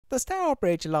The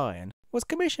Stourbridge Lion was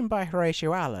commissioned by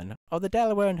Horatio Allen of the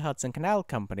Delaware and Hudson Canal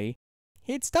Company.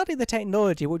 He had studied the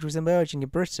technology which was emerging in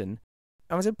Britain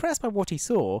and was impressed by what he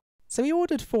saw, so he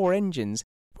ordered 4 engines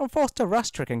from Foster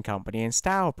Rustrick and Company in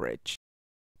Stourbridge,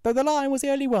 though the line was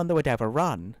the only one that would ever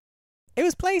run. It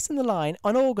was placed in the line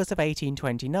on August of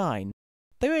 1829.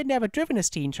 Though he had never driven a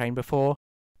steam train before,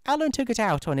 Allen took it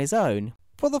out on his own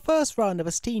for the first run of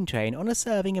a steam train on a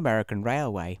serving American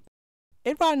railway.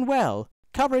 It ran well,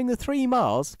 covering the 3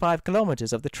 miles 5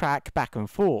 kilometres of the track back and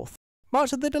forth, much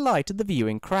to the delight of the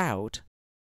viewing crowd.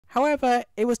 However,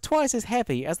 it was twice as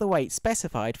heavy as the weight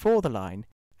specified for the line,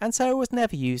 and so it was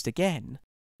never used again.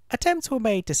 Attempts were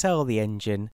made to sell the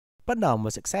engine, but none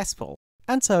were successful,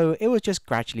 and so it was just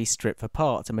gradually stripped for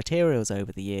parts and materials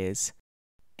over the years.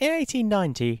 In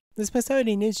 1890, the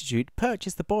Smithsonian Institute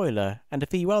purchased the boiler and a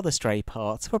few other stray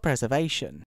parts for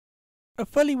preservation. A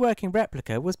fully working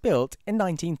replica was built in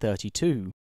 1932.